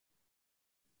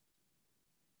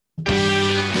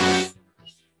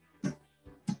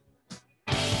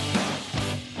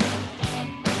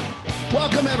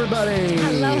Welcome, everybody.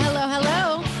 Hello, hello,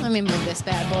 hello. Let me move this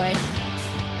bad boy.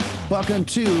 Welcome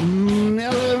to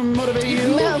Motivate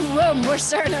You. We're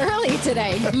starting early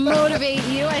today. Motivate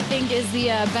You, I think, is the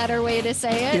better way to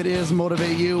say it. It is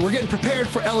Motivate You. We're getting prepared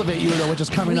for Elevate You, though, which is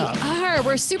coming up.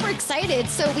 We're super excited.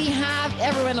 So we have,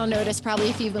 everyone will notice probably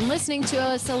if you've been listening to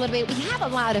us a little bit, we have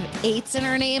a lot of 8s in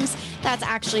our names. That's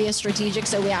actually a strategic,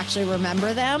 so we actually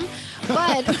remember them.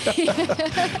 But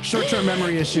short-term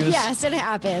memory issues. Yes, it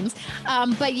happens.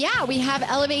 But yeah, we have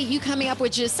Elevate You coming up,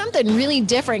 which is something really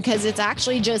different because it's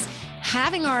actually just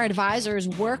having our advisors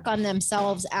work on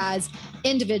themselves as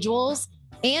individuals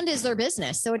and as their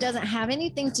business. So it doesn't have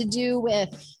anything to do with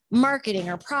marketing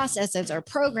or processes or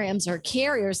programs or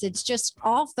carriers. It's just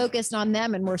all focused on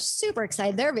them. And we're super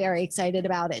excited. They're very excited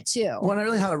about it too. Well, and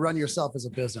really how to run yourself as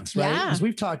a business, right? Yeah. Because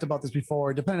we've talked about this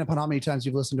before, depending upon how many times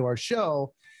you've listened to our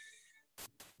show.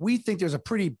 We think there's a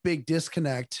pretty big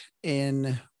disconnect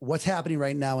in what's happening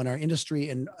right now in our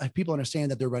industry, and people understand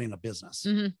that they're running a business.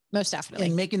 Mm-hmm. Most definitely.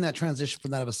 And making that transition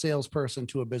from that of a salesperson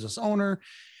to a business owner.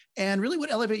 And really what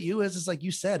Elevate You is like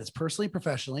you said, it's personally,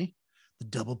 professionally, the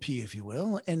double P, if you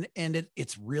will. And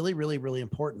it's really, really, really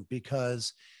important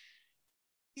because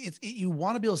you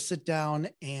want to be able to sit down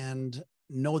and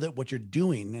know that what you're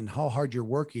doing and how hard you're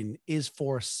working is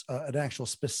for an actual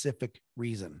specific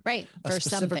reason, right? A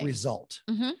specific result.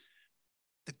 Mm-hmm.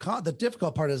 The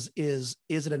difficult part is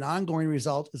it an ongoing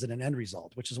result? Is it an end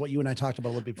result? Which is what you and I talked about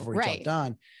a little bit before we jumped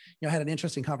on. I had an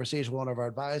interesting conversation with one of our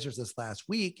advisors this last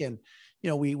week, and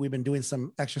we've been doing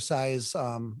some exercise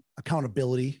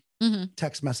accountability. Mm-hmm.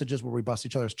 Text messages where we bust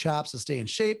each other's chops to stay in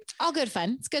shape. All good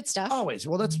fun. It's good stuff. Always.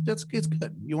 Well, it's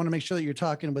good. You want to make sure that you're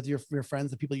talking with your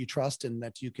friends, the people you trust, and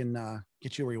that you can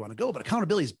get you where you want to go. But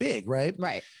accountability is big, right?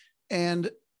 Right. And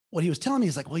what he was telling me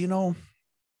is like, well,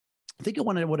 I think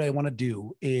what I want to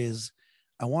do is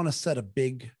I want to set a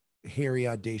big, hairy,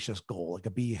 audacious goal, like a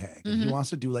BHAG. Mm-hmm. He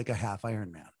wants to do like a half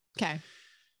Ironman. Okay.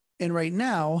 And right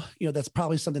now, that's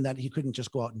probably something that he couldn't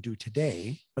just go out and do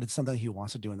today, but it's something he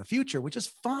wants to do in the future, which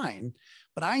is fine.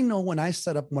 But I know when I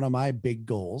set up one of my big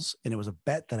goals, and it was a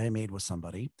bet that I made with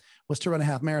somebody, was to run a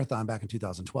half marathon back in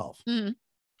 2012,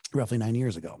 roughly 9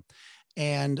 years ago.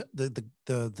 And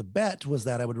the bet was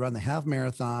that I would run the half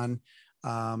marathon.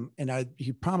 And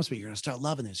he promised me, you're going to start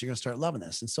loving this. You're going to start loving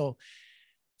this. And so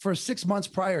for 6 months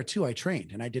prior to, I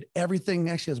trained and I did everything.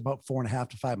 Actually, it was about 4.5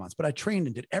 to 5 months, but I trained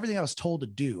and did everything I was told to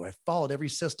do. I followed every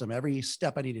system, every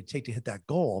step I needed to take to hit that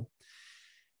goal.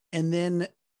 And then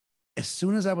as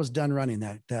soon as I was done running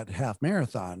that half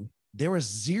marathon, there was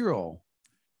zero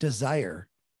desire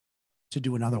to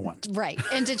do another one. Right.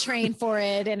 And to train for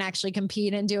it and actually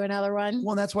compete and do another one.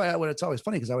 Well, that's why it's always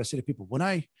funny because I always say to people, when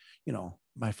I,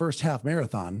 my first half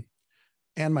marathon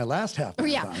and my last half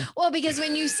marathon. Yeah. Well, because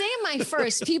when you say my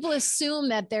first, people assume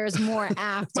that there's more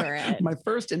after it. My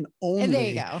first and only. And there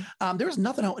you go. There was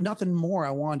nothing more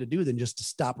I wanted to do than just to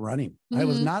stop running. Mm-hmm. I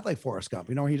was not like Forrest Gump.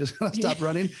 He just stopped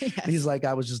running. Yes. He's like,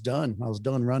 I was just done. I was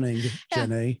done running,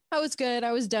 Jen A. I was good.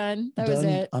 I was done. That was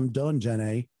it. I'm done, Jen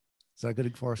A. Is that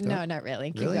good, Forrest Gump? No, not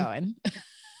really. Keep going.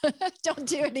 Don't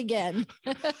do it again.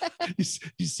 you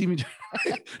see me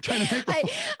trying to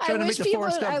make I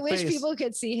wish people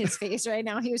could see his face right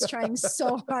now. He was trying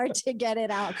so hard to get it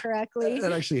out correctly.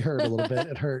 It actually hurt a little bit.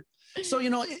 It hurt. So,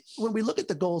 when we look at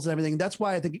the goals and everything, that's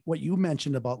why I think what you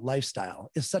mentioned about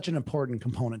lifestyle is such an important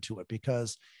component to it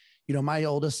because, my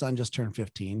oldest son just turned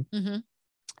 15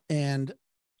 and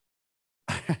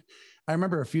I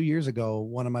remember a few years ago,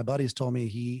 one of my buddies told me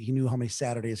he knew how many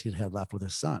Saturdays he'd had left with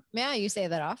his son. Yeah, you say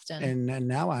that often. And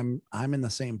now I'm in the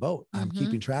same boat. I'm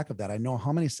keeping track of that. I know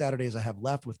how many Saturdays I have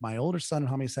left with my older son and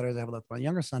how many Saturdays I have left with my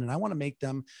younger son. And I want to make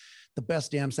them the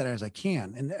best damn Saturdays I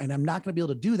can. And I'm not going to be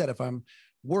able to do that if I'm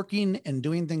working and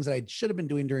doing things that I should have been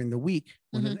doing during the week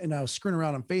and I was screwing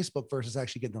around on Facebook versus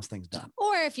actually getting those things done.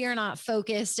 Or if you're not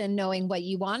focused and knowing what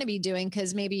you want to be doing,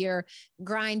 because maybe you're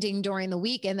grinding during the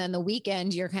week and then the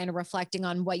weekend, you're kind of reflecting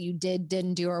on what you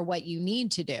didn't do, or what you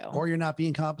need to do. Or you're not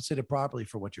being compensated properly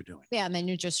for what you're doing. Yeah. And then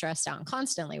you're just stressed out and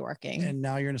constantly working. And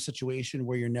now you're in a situation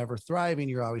where you're never thriving.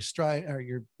 You're always or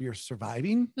you're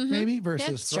surviving maybe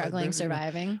versus struggling,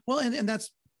 surviving. Well, and that's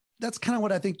kind of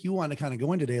what I think you want to kind of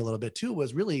go into today a little bit too,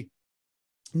 was really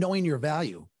knowing your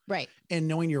value. Right. And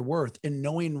knowing your worth and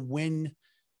knowing when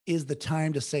is the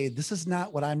time to say, this is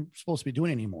not what I'm supposed to be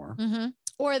doing anymore.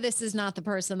 Or this is not the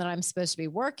person that I'm supposed to be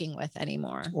working with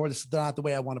anymore. Or this is not the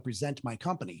way I want to present my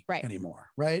company anymore.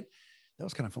 Right. That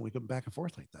was kind of fun. We went back and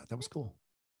forth like that. That was cool.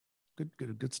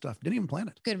 Good stuff. Didn't even plan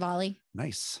it. Good volley.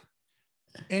 Nice.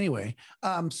 Anyway,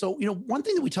 so, one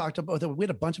thing that we talked about, that we had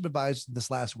a bunch of advice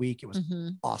this last week. It was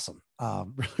awesome.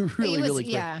 Really great.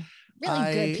 Yeah.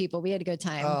 Really good people. We had a good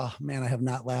time. Oh man, I have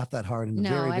not laughed that hard in a No,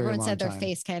 very, very everyone long said their time.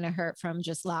 face kind of hurt from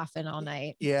just laughing all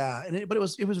night. Yeah. But it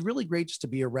was really great just to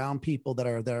be around people that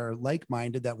are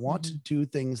like-minded, that want to do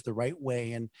things the right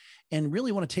way and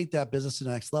really want to take that business to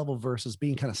the next level versus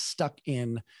being kind of stuck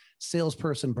in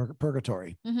salesperson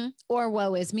purgatory. Or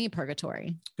woe is me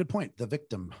purgatory. Good point. The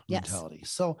victim mentality.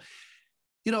 So,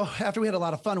 after we had a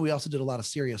lot of fun, we also did a lot of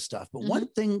serious stuff. But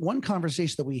one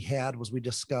conversation that we had was we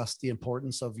discussed the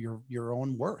importance of your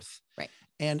own worth. Right.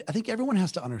 And I think everyone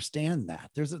has to understand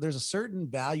that there's a certain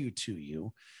value to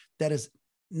you that is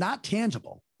not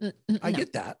tangible. I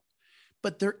get that.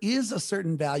 But there is a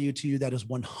certain value to you that is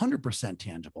 100%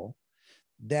 tangible,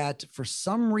 that for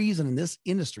some reason in this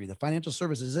industry, the financial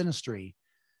services industry,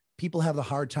 people have the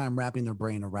hard time wrapping their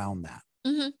brain around that.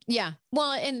 Yeah.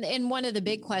 Well, and one of the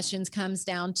big questions comes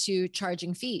down to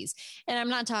charging fees. And I'm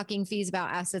not talking fees about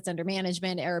assets under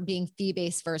management or being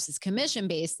fee-based versus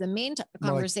commission-based. The main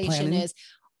conversation is,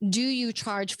 do you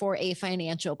charge for a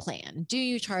financial plan? Do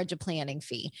you charge a planning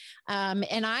fee?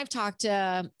 And I've talked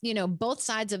to, both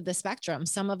sides of the spectrum.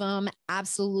 Some of them,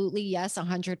 absolutely, yes,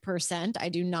 100%. I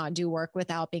do not do work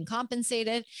without being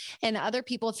compensated. And other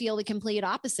people feel the complete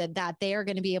opposite, that they are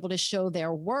going to be able to show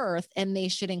their worth and they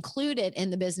should include it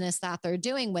in the business that they're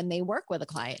doing when they work with a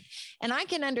client. And I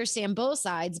can understand both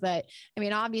sides, but I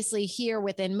mean, obviously here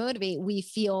within Motivate, we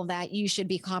feel that you should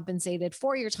be compensated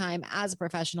for your time as a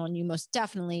professional, and you most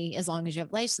definitely, as long as you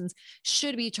have license,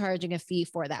 should be charging a fee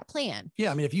for that plan.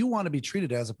 Yeah. I mean, if you want to be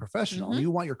treated as a professional, and you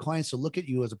want your clients to look at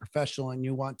you as a professional, and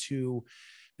you want to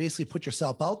basically put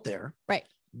yourself out there, right,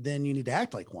 then you need to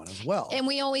act like one as well. And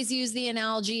we always use the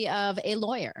analogy of a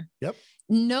lawyer. Yep.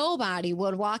 Nobody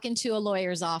would walk into a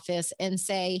lawyer's office and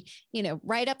say,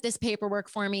 write up this paperwork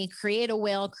for me, create a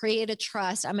will, create a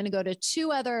trust. I'm going to go to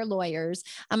 2 other lawyers.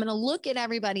 I'm going to look at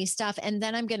everybody's stuff, and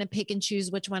then I'm going to pick and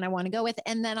choose which one I want to go with.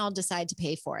 And then I'll decide to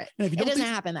pay for it. It doesn't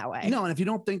happen that way. No. And if you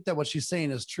don't think that what she's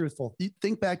saying is truthful,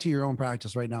 think back to your own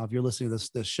practice right now. If you're listening to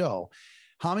this show,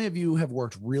 how many of you have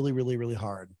worked really, really, really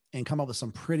hard and come up with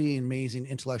some pretty amazing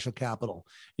intellectual capital?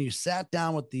 And you sat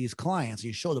down with these clients and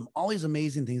you showed them all these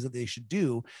amazing things that they should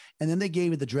do. And then they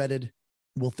gave you the dreaded,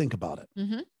 we'll think about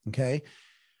it. Okay.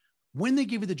 When they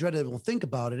give you the dreaded, we'll think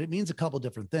about it, it means a couple of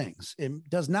different things. It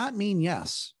does not mean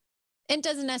yes. It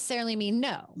doesn't necessarily mean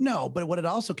no. No, but what it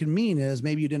also can mean is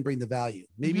maybe you didn't bring the value.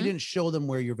 Maybe you didn't show them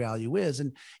where your value is.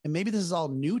 And maybe this is all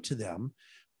new to them.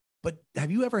 But have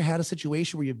you ever had a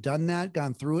situation where you've done that,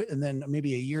 gone through it, and then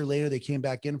maybe a year later they came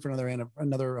back in for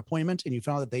another appointment, and you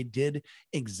found that they did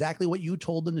exactly what you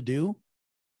told them to do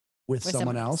with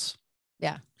someone else?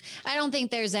 Yeah. I don't think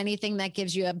there's anything that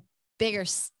gives you a bigger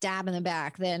stab in the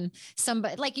back than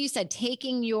somebody, like you said,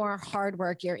 taking your hard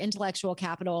work, your intellectual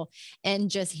capital, and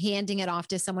just handing it off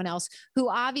to someone else who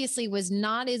obviously was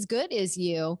not as good as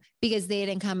you because they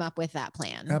didn't come up with that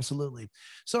plan. Absolutely.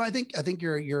 So I think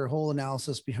your whole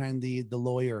analysis behind the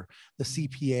lawyer, the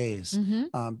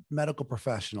CPAs, medical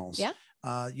professionals,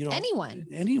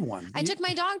 anyone. I took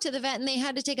my dog to the vet and they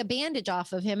had to take a bandage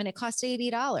off of him, and it cost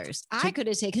 $80. I could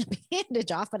have taken a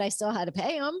bandage off, but I still had to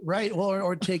pay him. Right. Well,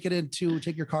 or take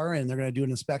your car in. They're going to do an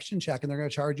inspection check, and they're going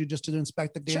to charge you just to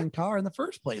inspect the damn car in the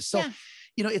first place. So,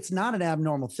 it's not an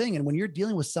abnormal thing. And when you're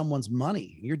dealing with someone's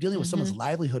money, you're dealing with someone's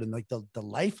livelihood and like the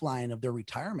lifeline of their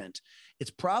retirement, it's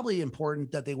probably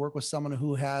important that they work with someone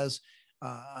who has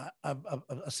a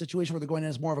situation where they're going in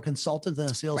as more of a consultant than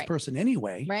a salesperson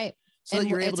anyway. Right. So that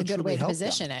you're able to truly help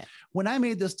position them. it. When I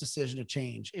made this decision to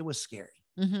change, it was scary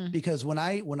because when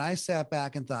I sat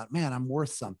back and thought, man, I'm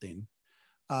worth something.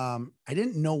 I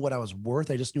didn't know what I was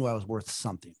worth. I just knew I was worth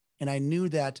something. And I knew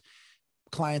that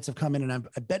clients have come in, and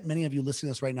I bet many of you listening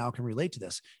to this right now can relate to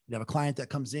this. You have a client that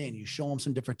comes in, you show them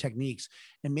some different techniques,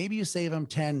 and maybe you save them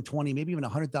 10, 20, maybe even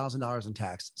 $100,000 in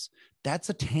taxes. That's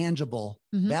a tangible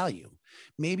value.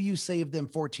 Maybe you save them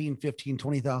 $14,000,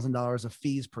 $15,000, $20,000 of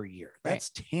fees per year.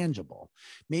 That's tangible.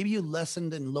 Maybe you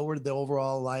lessened and lowered the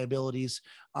overall liabilities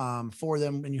for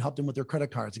them, and you helped them with their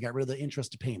credit cards and got rid of the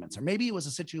interest payments. Or maybe it was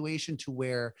a situation to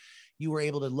where you were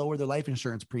able to lower their life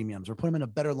insurance premiums, or put them in a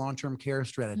better long-term care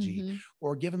strategy,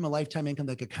 or give them a lifetime income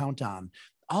they could count on.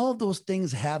 All of those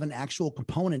things have an actual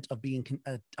component of being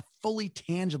a fully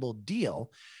tangible deal.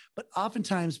 But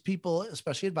oftentimes people,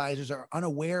 especially advisors, are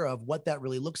unaware of what that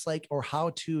really looks like or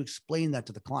how to explain that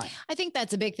to the client. I think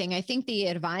that's a big thing. I think the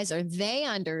advisor, they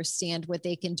understand what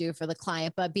they can do for the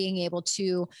client, but being able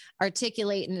to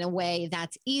articulate in a way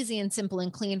that's easy and simple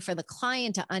and clean for the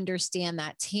client to understand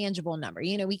that tangible number.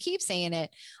 You know, we keep saying it,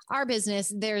 our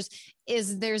business, there's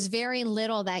very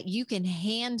little that you can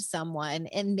hand someone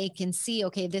and they can see,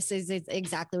 okay, this is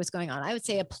exactly what's going on. I would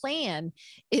say a plan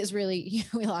is really,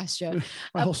 we lost you.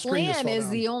 A plan is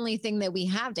the only thing that we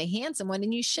have to hand someone,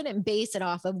 and you shouldn't base it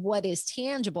off of what is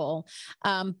tangible.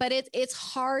 But it's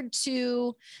hard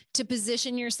to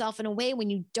position yourself in a way when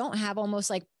you don't have almost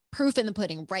like proof in the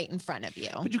pudding right in front of you.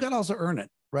 But you got to also earn it,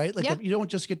 right? Like you don't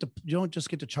just get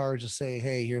to charge to say,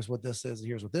 hey, here's what this is,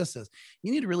 here's what this is.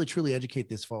 You need to really truly educate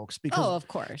these folks, because of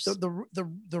course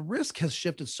the risk has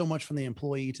shifted so much from the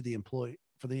employee to the employee,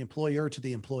 for the employer to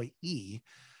the employee,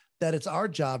 that it's our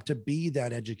job to be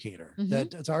that educator. Mm-hmm.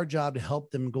 That it's our job to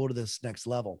help them go to this next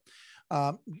level.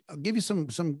 I'll give you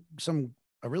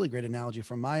a really great analogy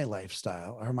from my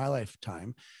lifestyle or my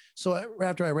lifetime. So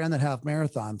after I ran that half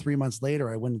marathon, 3 months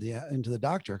later, I went into the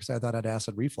doctor because I thought I had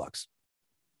acid reflux.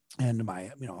 And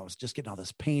I was just getting all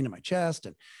this pain in my chest.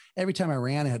 And every time I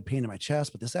ran, I had pain in my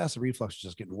chest, but this acid reflux was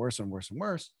just getting worse and worse and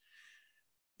worse.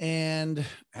 And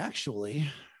actually,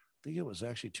 I think it was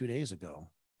actually 2 days ago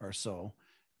or so,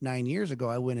 9 years ago,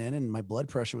 I went in and my blood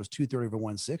pressure was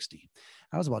 230/160.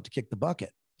 I was about to kick the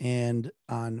bucket. And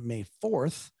on May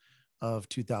 4th of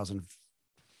 2000,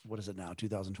 what is it now?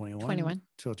 2021? 21.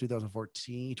 So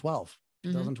 2014, 12,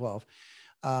 2012.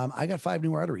 I got 5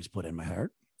 new arteries put in my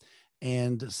heart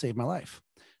and saved my life.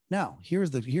 Now,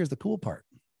 here's the cool part.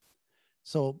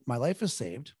 So my life is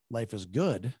saved. Life is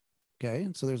good. Okay.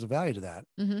 So there's a value to that.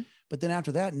 Mm-hmm. But then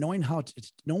after that, knowing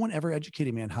no one ever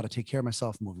educated me on how to take care of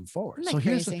myself moving forward. So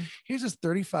here's this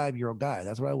 35-year-old guy.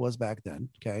 That's what I was back then.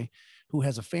 Okay. Who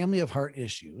has a family of heart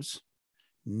issues.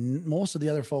 Most of the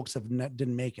other folks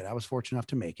didn't make it. I was fortunate enough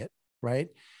to make it. Right.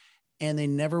 And they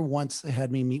never once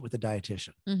had me meet with a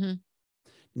dietitian. Mm-hmm.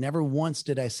 Never once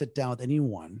did I sit down with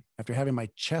anyone after having my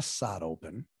chest sawed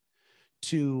open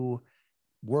to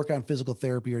work on physical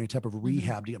therapy or any type of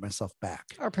rehab to get myself back.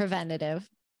 Or preventative.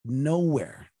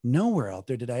 Nowhere out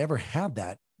there did I ever have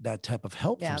that type of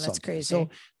help. Yeah, from that's something. crazy. So,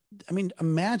 I mean,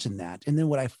 imagine that. And then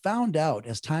what I found out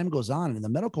as time goes on in the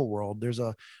medical world, there's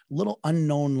a little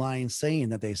unknown line saying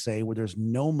that they say where there's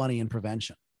no money in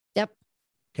prevention. Yep.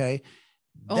 Okay.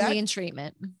 Only in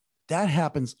treatment. That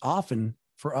happens often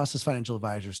for us as financial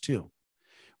advisors too,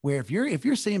 where if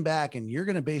you're sitting back and you're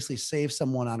going to basically save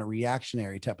someone on a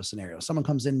reactionary type of scenario, someone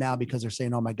comes in now because they're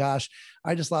saying, oh my gosh,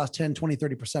 I just lost 10, 20,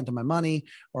 30% of my money,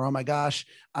 or, oh my gosh,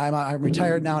 I'm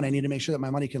retired now and I need to make sure that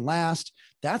my money can last.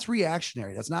 That's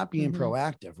reactionary. That's not being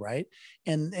proactive. Right.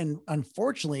 And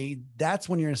unfortunately, that's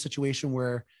when you're in a situation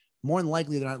where more than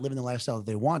likely they're not living the lifestyle that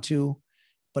they want to.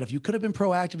 But if you could have been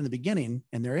proactive in the beginning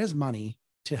and there is money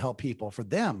to help people, for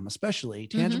them, especially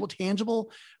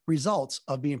tangible results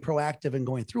of being proactive and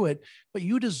going through it, but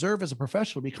you deserve as a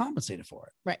professional to be compensated for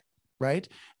it. Right. Right.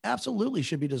 Absolutely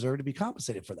should be deserved to be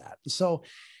compensated for that. So,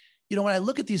 when I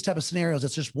look at these type of scenarios,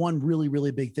 it's just one really,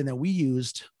 really big thing that we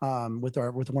used with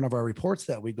one of our reports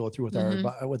that we go through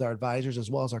with our advisors,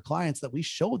 as well as our clients, that we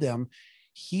show them,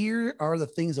 here are the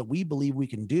things that we believe we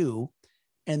can do.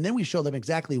 And then we show them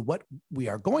exactly what we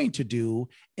are going to do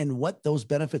and what those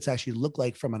benefits actually look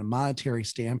like from a monetary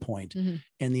standpoint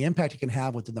and the impact it can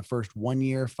have within the first 1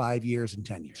 year, 5 years, and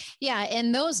 10 years. Yeah.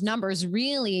 And those numbers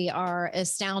really are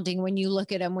astounding when you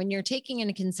look at them, when you're taking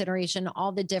into consideration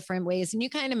all the different ways. And you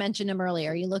kind of mentioned them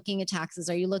earlier. Are you looking at taxes?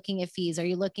 Are you looking at fees? Are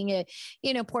you looking at,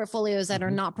 portfolios that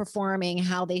are not performing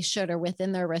how they should or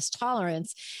within their risk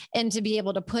tolerance? And to be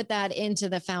able to put that into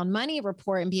the found money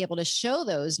report and be able to show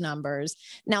those numbers.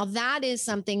 Now that is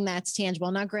something that's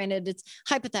tangible. Now, granted, it's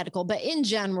hypothetical, but in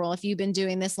general, if you've been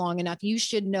doing this long enough, you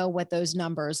should know what those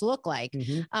numbers look like,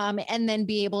 and then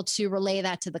be able to relay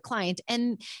that to the client.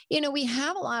 And, we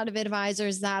have a lot of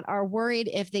advisors that are worried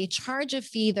if they charge a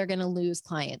fee, they're going to lose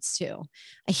clients too.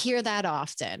 I hear that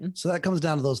often. So that comes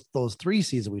down to those 3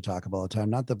 C's that we talk about all the time,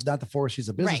 not the 4 C's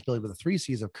of business building, but the 3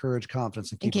 C's of courage,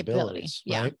 confidence, and capabilities.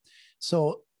 Yeah. Right?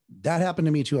 So that happened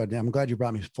to me too. I'm glad you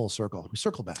brought me full circle. We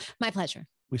circle back. My pleasure.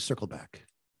 We circle back.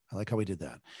 I like how we did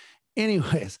that.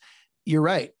 Anyways, you're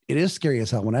right. It is scary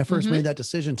as hell. When I first made that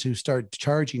decision to start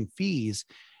charging fees,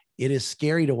 it is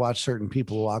scary to watch certain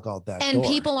people walk out that door. And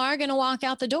people are going to walk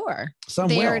out the door. Some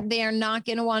they are not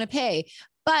going to want to pay.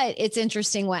 But it's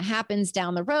interesting what happens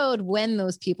down the road when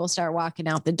those people start walking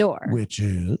out the door. Which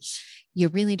is? You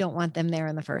really don't want them there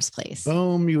in the first place.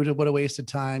 Boom. You would have wasted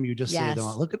time. You just saved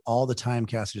them. Look at all the time,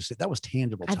 Cassie just said. That was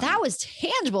tangible time. That was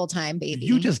tangible time, baby.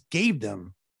 You just gave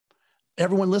them,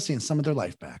 everyone listening, some of their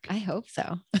life back. I hope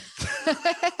so.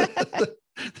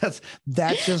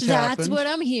 That just happened. That's what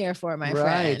I'm here for, my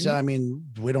friend. Right. I mean,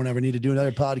 we don't ever need to do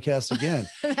another podcast again.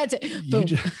 That's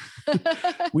it.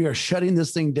 We are shutting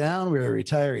this thing down. We are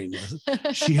retiring.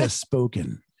 She has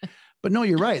spoken. But no,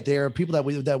 you're right. There are people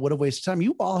that would have wasted time.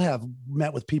 You all have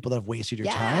met with people that have wasted your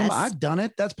time. I've done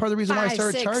it. That's part of the reason why I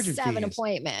started charging 7 fees.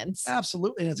 appointments.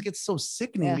 Absolutely. And it gets so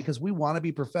sickening because we want to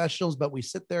be professionals, but we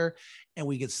sit there and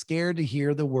we get scared to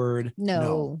hear the word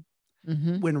no.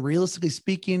 Mm-hmm. When realistically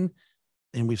speaking,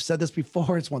 and we've said this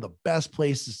before, it's one of the best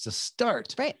places to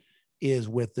start. Right. Is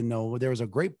with the no. There was a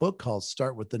great book called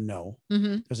Start with the No.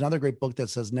 Mm-hmm. There's another great book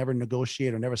that says never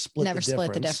negotiate or never split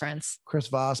the difference. Chris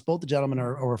Voss, both the gentlemen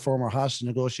are former hostage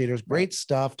negotiators. Great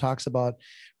stuff. Talks about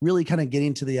really kind of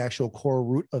getting to the actual core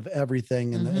root of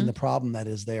everything and, and the problem that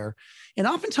is there. And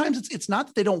oftentimes it's not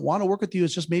that they don't want to work with you.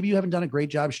 It's just maybe you haven't done a great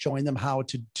job showing them how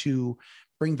to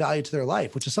bring value to their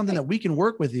life, which is something that we can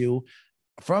work with you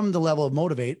from the level of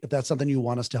Motivate, if that's something you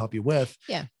want us to help you with.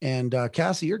 Yeah. And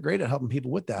Cassie, you're great at helping people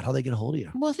with that. How they get a hold of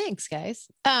you. Well, thanks, guys.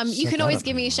 You can always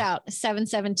give me a shout,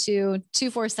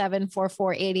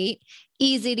 772-247-4488.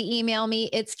 Easy to email me.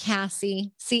 It's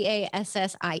Cassie,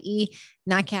 Cassie,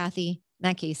 not Kathy,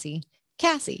 not Casey,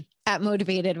 Cassie at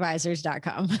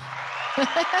motivatedadvisors.com.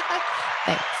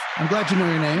 Thanks. I'm glad you know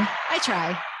your name. I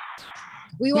try.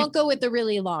 We won't go with the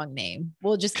really long name.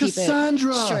 We'll just keep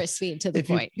Cassandra. It short, sweet, to the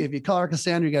point. If you call her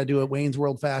Cassandra, you got to do it Wayne's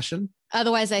World fashion.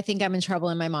 Otherwise, I think I'm in trouble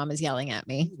and my mom is yelling at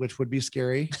me. Which would be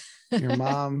scary. Your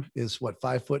mom is what,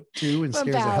 5'2" and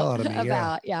scares the hell out of me.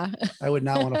 Yeah. I would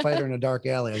not want to fight her in a dark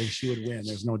alley. I think she would win.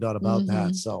 There's no doubt about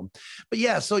that. So, but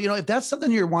yeah, so, if that's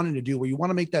something you're wanting to do where you want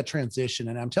to make that transition,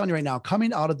 and I'm telling you right now,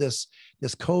 coming out of this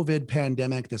COVID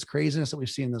pandemic, this craziness that we've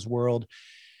seen in this world,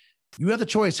 you have the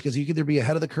choice because you can either be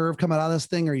ahead of the curve coming out of this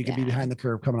thing, or you can be behind the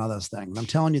curve coming out of this thing. And I'm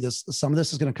telling you this, some of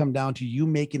this is going to come down to you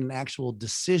making an actual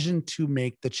decision to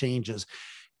make the changes.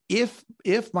 If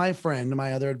my friend,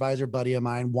 my other advisor buddy of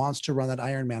mine wants to run that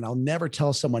Ironman, I'll never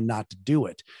tell someone not to do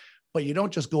it, but you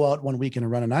don't just go out one weekend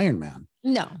and run an Ironman.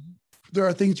 No, there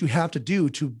are things you have to do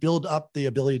to build up the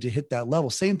ability to hit that level.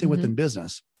 Same thing within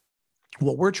business.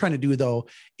 What we're trying to do, though,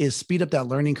 is speed up that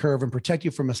learning curve and protect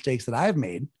you from mistakes that I've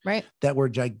made that were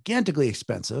gigantically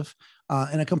expensive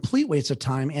and a complete waste of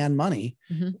time and money.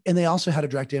 And they also had a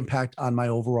direct impact on my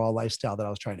overall lifestyle that I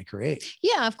was trying to create.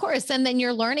 Yeah, of course. And then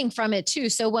you're learning from it too.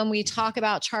 So when we talk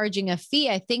about charging a fee,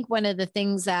 I think one of the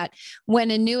things that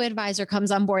when a new advisor comes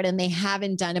on board and they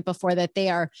haven't done it before, that they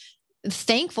are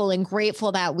thankful and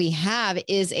grateful that we have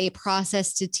is a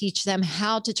process to teach them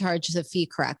how to charge the fee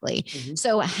correctly.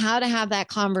 So how to have that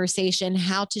conversation,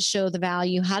 how to show the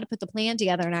value, how to put the plan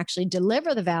together and actually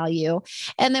deliver the value.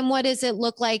 And then what does it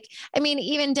look like? I mean,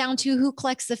 even down to who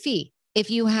collects the fee. If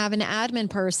you have an admin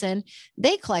person,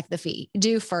 they collect the fee,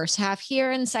 do first half here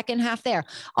and second half there.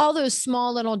 All those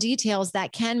small little details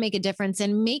that can make a difference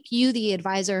and make you, the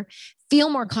advisor, feel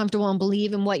more comfortable and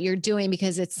believe in what you're doing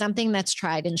because it's something that's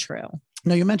tried and true.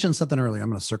 Now, you mentioned something earlier. I'm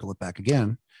going to circle it back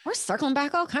again. We're circling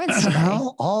back all kinds of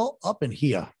stuff. all up in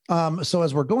here. So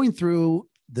as we're going through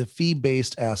the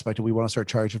fee-based aspect, we want to start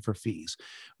charging for fees.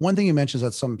 One thing you mentioned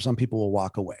is that some people will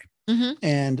walk away.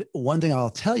 And one thing I'll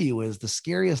tell you is the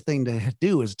scariest thing to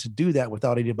do is to do that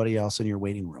without anybody else in your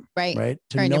waiting room. Right.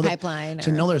 To or in know your that, pipeline.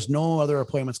 To know there's no other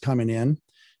appointments coming in.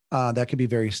 That could be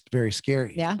very, very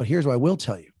scary. Yeah. But here's what I will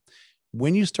tell you.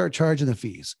 When you start charging the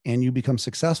fees and you become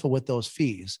successful with those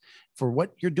fees for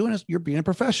what you're doing is you're being a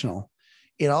professional.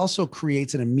 It also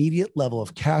creates an immediate level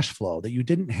of cash flow that you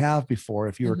didn't have before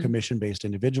if you were a commission-based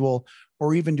individual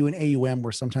or even doing AUM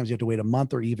where sometimes you have to wait a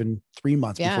month or even 3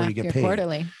 months before you get paid.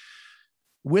 Quarterly.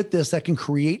 With this, that can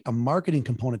create a marketing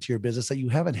component to your business that you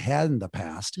haven't had in the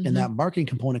past. And that marketing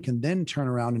component can then turn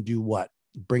around and do what?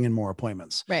 Bring in more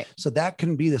appointments. Right. So that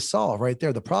can be the solve right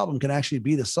there. The problem can actually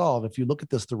be the solve if you look at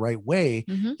this the right way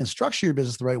and structure your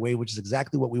business the right way, which is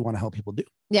exactly what we want to help people do.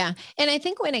 Yeah. And I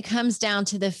think when it comes down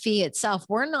to the fee itself,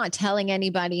 we're not telling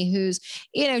anybody who's,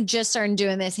 just starting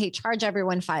doing this, hey, charge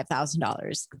everyone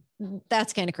 $5,000.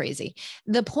 That's kind of crazy.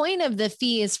 The point of the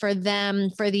fee is for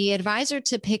the advisor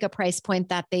to pick a price point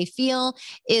that they feel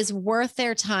is worth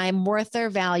their time, worth their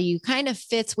value, kind of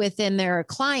fits within their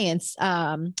clients,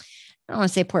 I don't want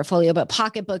to say portfolio, but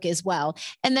pocketbook as well.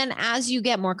 And then as you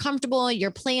get more comfortable, your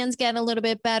plans get a little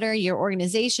bit better, your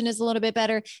organization is a little bit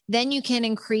better, then you can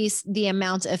increase the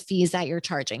amount of fees that you're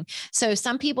charging. So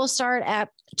some people start at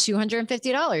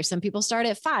 $250. Some people start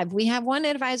at $5. We have one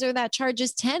advisor that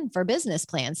charges $10 for business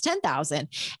plans, $10,000,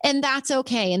 and that's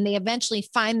okay. And they eventually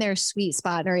find their sweet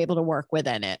spot and are able to work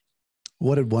within it.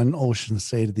 What did one ocean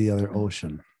say to the other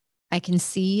ocean? I can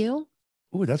see you.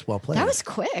 Ooh, that's well played. That was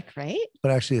quick, right?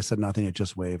 But actually it said nothing. It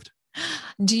just waved.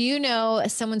 Do you know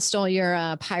someone stole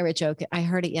your pirate joke? I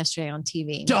heard it yesterday on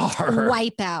TV. Darn.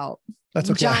 Wipeout. That's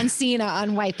okay. John Cena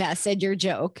on Wipeout said your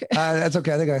joke. That's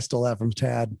okay. I think I stole that from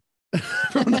Tad,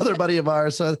 from another buddy of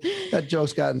ours. So that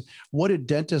joke's gotten. What did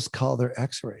dentists call their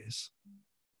x-rays?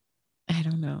 I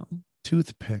don't know.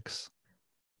 Toothpicks.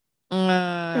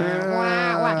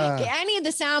 Wah. Okay, I need the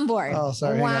soundboard. Oh,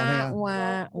 sorry. Hang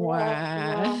on.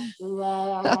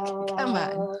 Come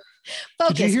on.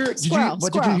 Focus. Did you hear? Squirrel.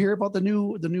 Did you hear about the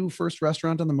new first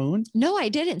restaurant on the moon? No, I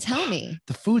didn't. Tell me.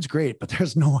 The food's great, but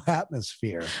there's no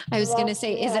atmosphere. I was going to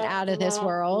say, is it out of this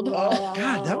world? Oh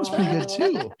God, that was pretty good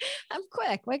too. I'm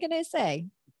quick. What can I say?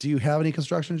 Do you have any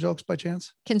construction jokes by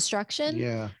chance? Construction?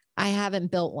 Yeah. I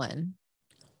haven't built one.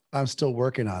 I'm still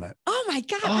working on it. Oh my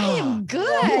God, I am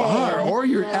good. You are, or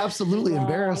you're absolutely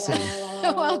embarrassing.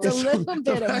 Well, it's a little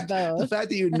bit of both. The fact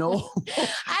that you know.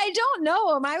 I don't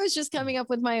know them. I was just coming up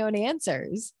with my own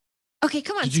answers. Okay,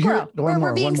 come on, Did you hear, squirrel.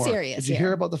 We're being serious. Did you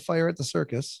hear about the fire at the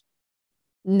circus?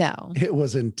 No. It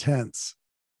was intense.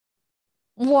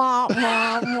 Wah,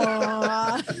 wah,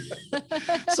 wah.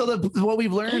 So what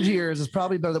we've learned here is it's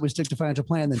probably better that we stick to financial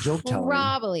plan than joke telling.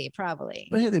 Probably.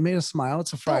 But hey, they made us smile.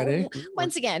 It's a Friday.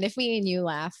 Once again, if me and you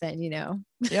laugh, then you know.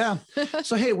 Yeah.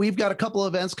 So hey, we've got a couple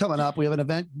of events coming up. We have an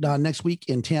event next week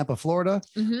in Tampa, Florida.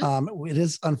 Mm-hmm. It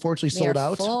is unfortunately sold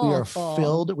out. We are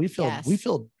filled. We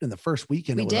filled in the first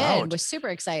weekend. We did. It was super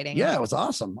exciting. Yeah, it was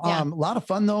awesome. Yeah. A lot of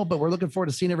fun though. But we're looking forward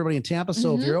to seeing everybody in Tampa.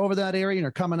 So if you're over that area and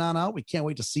you're coming on out, we can't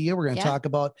wait to see you. We're going to talk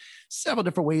about several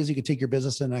different ways you can take your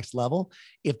business to the next level.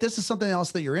 If this is something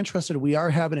else that you're interested in, we are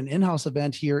having an in-house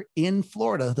event here in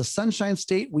Florida, the Sunshine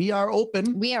State. We are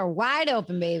open. We are wide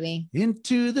open, baby.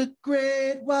 Into the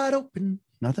great wide open.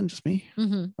 Nothing, just me.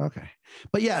 Mm-hmm. Okay.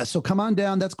 But yeah, so come on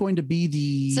down. That's going to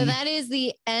be So that is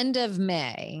the end of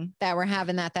May that we're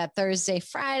having that Thursday,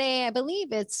 Friday. I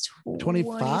believe it's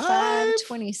 25,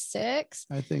 26.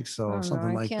 I think so.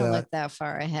 Something like that. I can't look that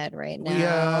far ahead right now.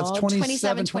 Yeah, it's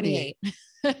 27, 28.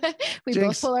 We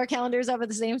both pull our calendars up at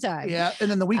the same time. Yeah. And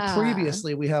then the week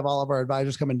previously, we have all of our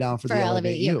advisors coming down for the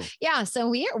Elevate You. Yeah. So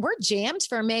we're jammed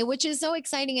for May, which is so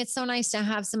exciting. It's so nice to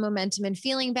have some momentum and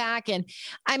feeling back. And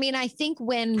I mean, I think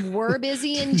when we're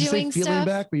busy and doing feeling stuff,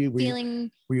 back, were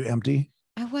you empty?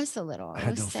 I was a little.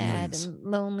 I was sad and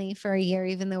lonely for a year,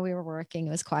 even though we were working. It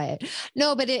was quiet.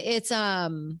 No, but it's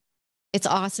awesome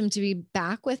to be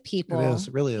back with people. It is.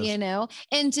 It really is. You know,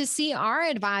 and to see our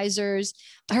advisors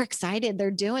are excited. They're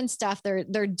doing stuff.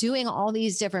 They're doing all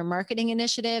these different marketing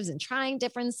initiatives and trying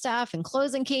different stuff and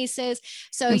closing cases.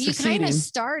 So you kind of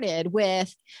started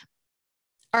with,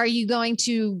 are you going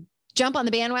to jump on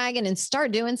the bandwagon and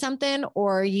start doing something,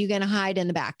 or are you going to hide in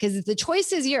the back? Because the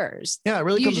choice is yours. Yeah, it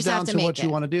really comes down to what you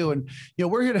want to do. And,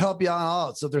 we're here to help you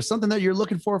out. So if there's something that you're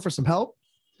looking for some help,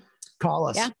 call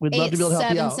us. Yeah. We'd love to be able to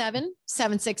help you out.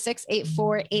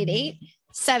 877-766-8488.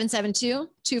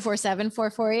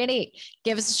 772-247-4488.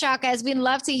 Give us a shout, guys. We'd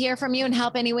love to hear from you and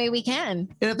help any way we can.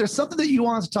 And if there's something that you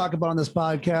want us to talk about on this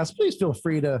podcast, please feel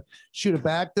free to shoot it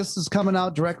back. This is coming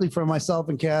out directly from myself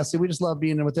and Cassie. We just love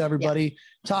being in with everybody,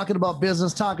 talking about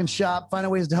business, talking shop,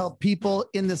 finding ways to help people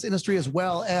in this industry as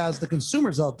well as the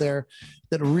consumers out there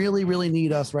that really, really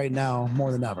need us right now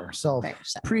more than ever. So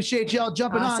appreciate y'all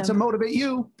jumping on to motivate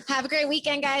you. Have a great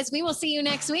weekend, guys. We will see you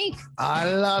next week.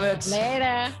 I love it.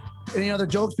 Later. Any other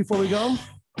jokes before we go?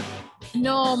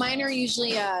 No, mine are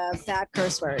usually bad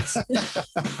curse words. All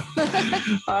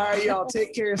right, y'all.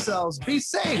 Take care of yourselves. Be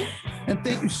safe. And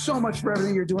thank you so much for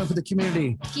everything you're doing for the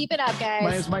community. Keep it up, guys. My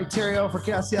name is Mike Terrio for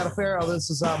Cassie Adafaro. This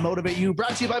is Motivate You,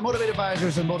 brought to you by Motivate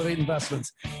Advisors and Motivate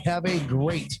Investments. Have a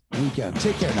great weekend.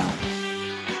 Take care now.